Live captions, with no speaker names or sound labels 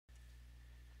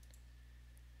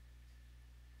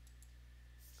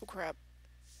crap.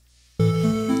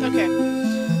 Okay.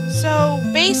 So,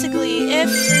 basically, if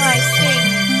my thing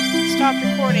stopped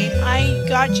recording, I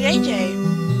got JJ.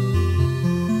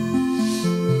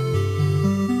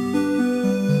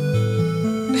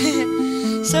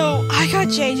 So, I got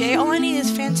JJ. All I need is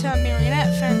Phantom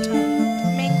Marionette, Phantom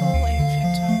Mangle, and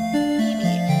Phantom BB.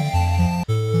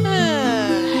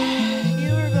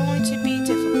 You are going to be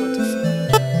difficult to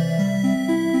find.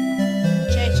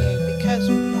 JJ, because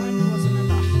one wasn't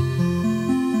enough.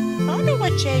 I wonder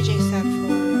what JJ stand for.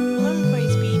 Balloon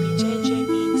Boys BB. JJ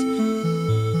means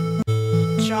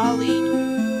Jolly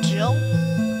Jill.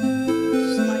 This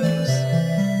is my guess.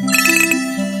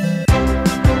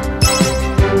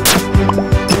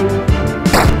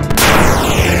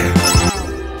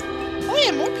 Oh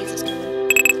yeah, more pizzas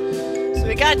coming. So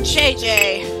we got JJ.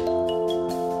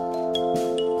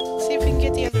 Let's see if we can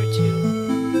get the other two.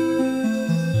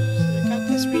 So we got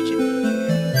this region here.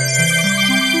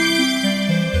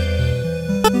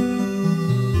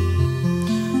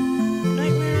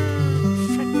 Nightmare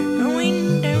Factor going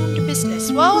down to business.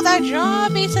 Well, that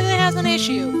job basically has an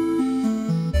issue.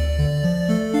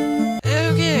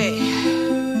 Okay.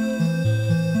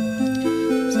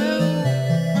 So,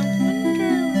 I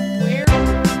wonder where...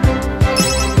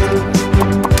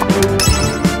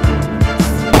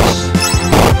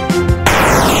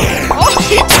 Oh,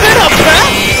 he did a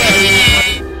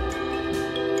backflip!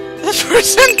 This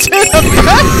person did a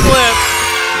backflip!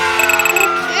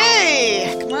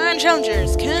 Okay, come on,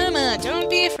 challengers, come on, don't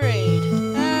be afraid.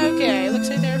 Okay, looks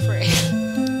like they're afraid.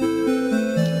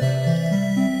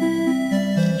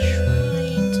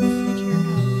 Trying to figure out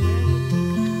where would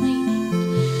they be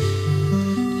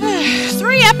hiding.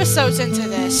 3 episodes into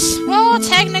this. Well,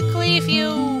 technically, if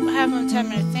you have a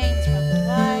 10-minute thing, it's probably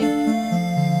why.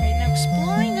 Right now,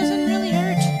 exploring doesn't really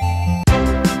hurt.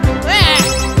 Ah!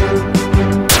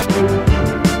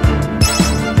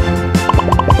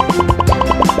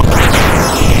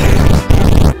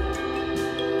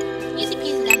 Easy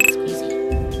peasy lemon squeezy.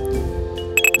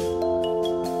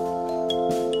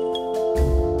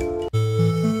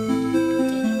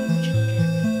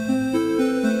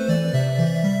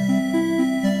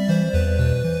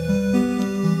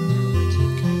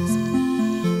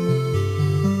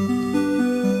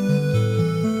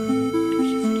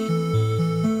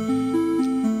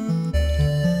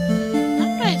 Now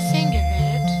that I think of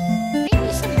it, maybe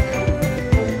somewhere.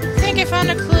 I think I found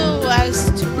a clue as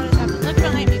to what is happening. Look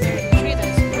behind me, there's a tree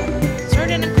that's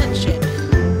sorted in a glitch shape.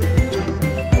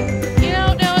 You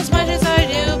don't know as much as I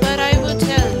do, but I will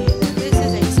tell you. This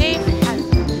is a safe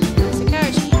hazard.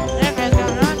 Security. Whatever has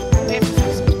gone on, we have to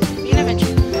fix it. Be an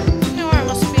adventure. No more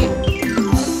must be.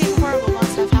 Something horrible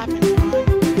must have happened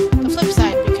on the flip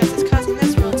side, because it's causing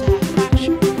this world to have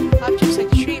fracture. Objects like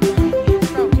the tree behind me are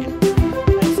broken.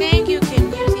 But I think you can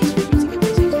use these figures to get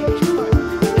those information more. You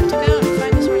have to go and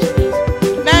find the source of these.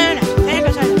 No, think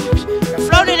outside the box. You're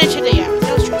floating into the air with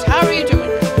those trees. How are you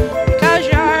doing? Because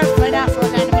you're Fnaf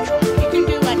World animatronic. You can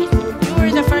do anything. You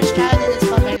were the first child in this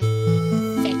club and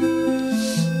thing.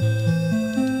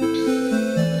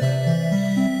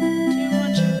 Do you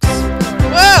want to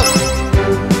explore? Whoa!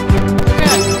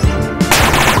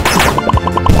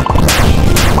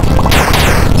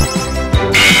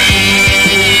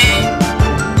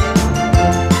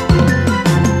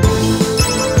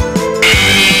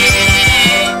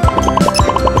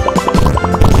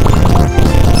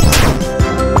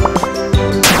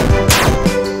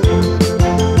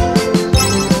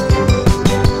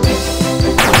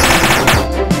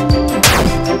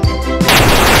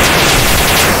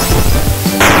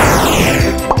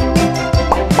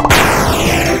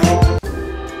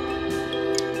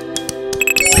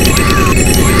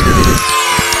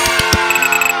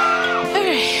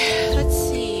 Okay, let's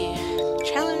see.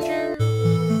 Challenger or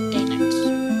day night?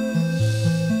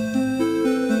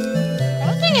 I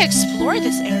don't think I explored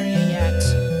this area yet.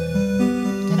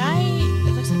 Did I?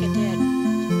 It looks like I did.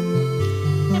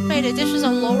 Yep, I did. This was a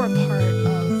lower part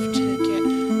of ticket.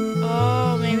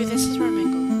 Oh, maybe this is where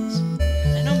Mangle is.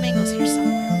 I know Mangle's here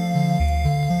somewhere.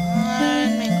 Come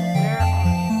on, Mangle, where are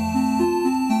you?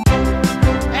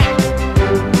 Ah.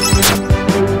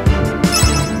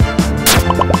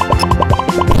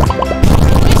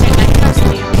 Wait a second, I pressed the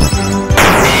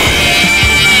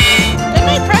didn't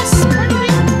I press? Pardon me?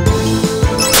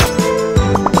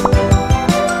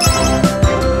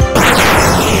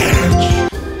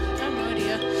 I have no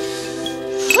idea.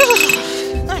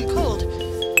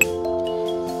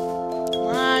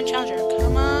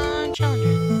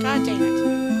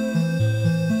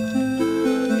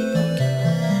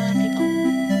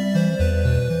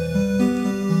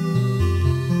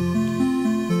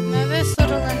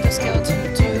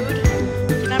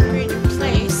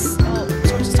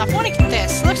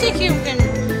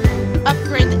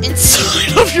 decorate the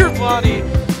inside of your body.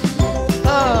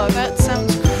 Oh, that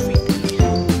sounds creepy.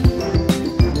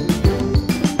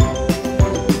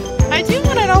 I do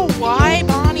want to know why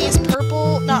Bonnie is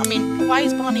purple. No, I mean, why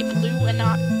is Bonnie blue and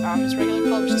not his regular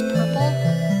color, which is purple?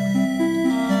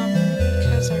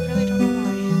 Because I really don't know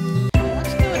why.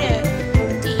 Let's go to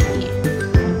D.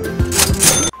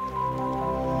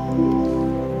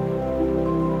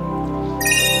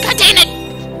 God dang it!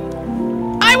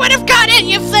 I would have got in,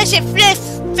 you fleshy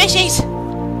fishies!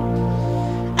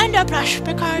 And a brush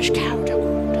because cow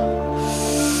don't.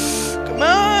 Come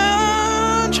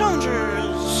on,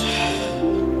 challengers!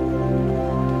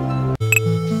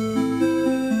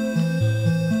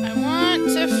 I want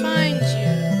to find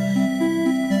you.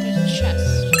 There's a chest.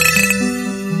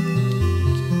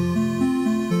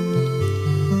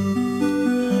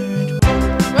 Alright.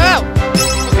 Whoa!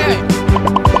 Okay.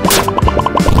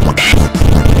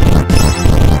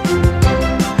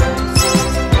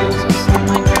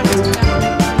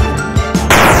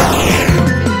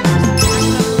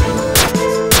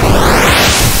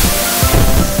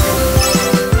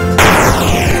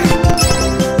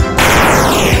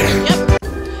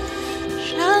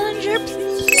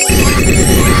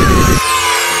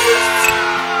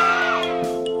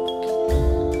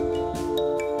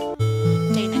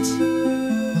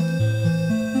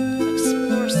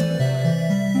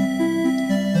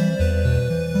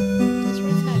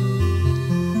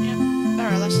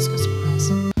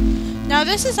 Now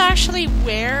this is actually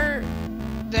where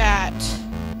that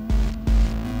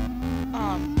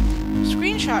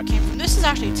screenshot came from. This is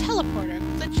actually a teleporter,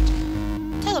 glitched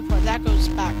teleport. That goes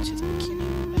back to the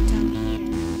beginning, but down here,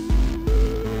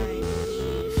 I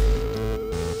believe.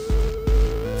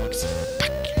 Foxy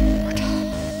backyard.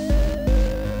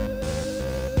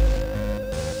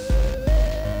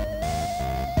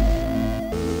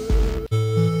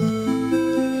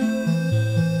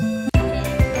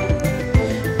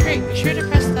 Great, be sure to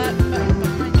press that button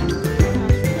behind you to clear the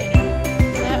path for later.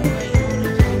 That way you won't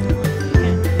have to make the one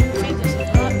again. Feed this a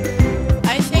lot.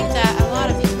 I think that a lot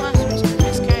of these monsters are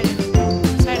misguided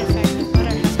side effect of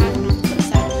whatever has happened on the flip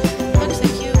side. Looks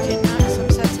like you can knock some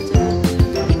sense into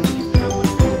them.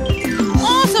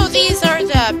 Also, these are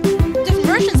the different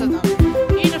versions of them.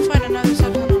 You need to find another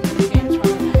subset on the games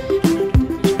from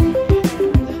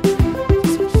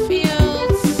some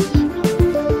fields.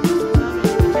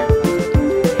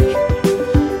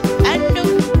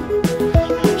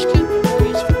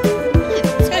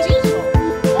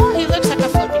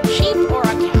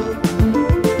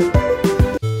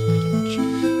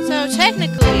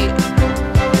 Technically,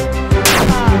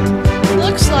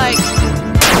 looks like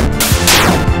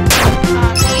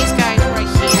these guys right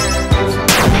here.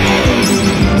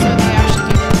 So they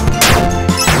actually give us.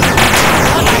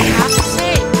 But I have to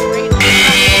say, great.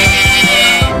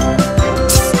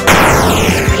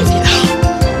 Crazy though.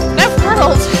 Fnaf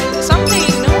World, something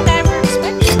no one ever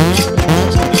expected.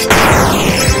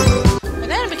 And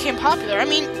then it became popular. I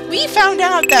mean, we found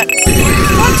out that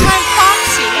one time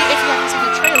Foxy, if you haven't seen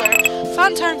the trailer,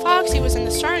 Funtime Foxy was in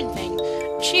the starting thing.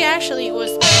 She actually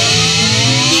was the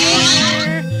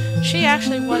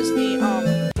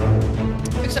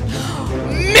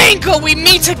Mangle, we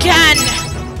meet again!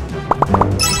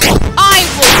 I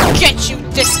will get you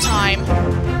this time!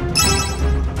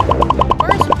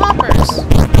 Where's the poppers?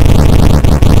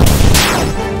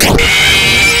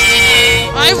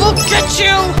 I will get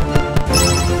you!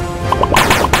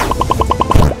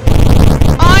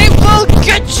 I will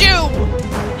get you!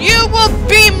 You will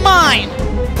be mine!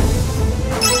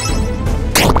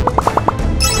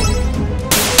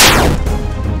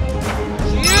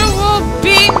 You will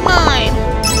be mine!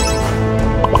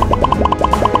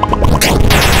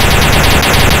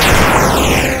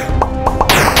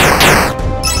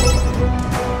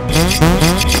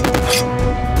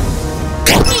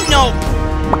 Nope!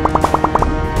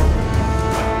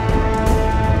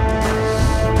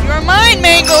 You're mine,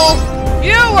 Mangle!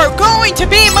 You are going to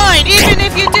be mine, even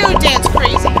if you do dance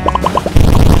crazy.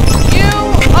 You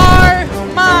are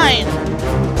mine.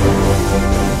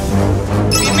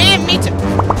 You may have me too.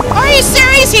 Are you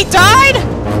serious? He died?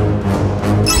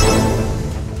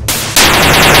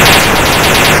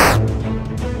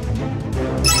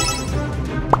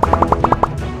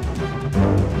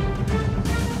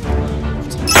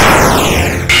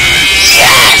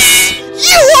 Yes!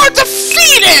 You are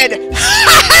defeated!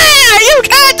 You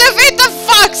can't defeat the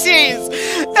Foxies!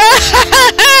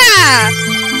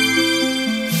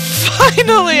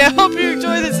 Finally, I hope you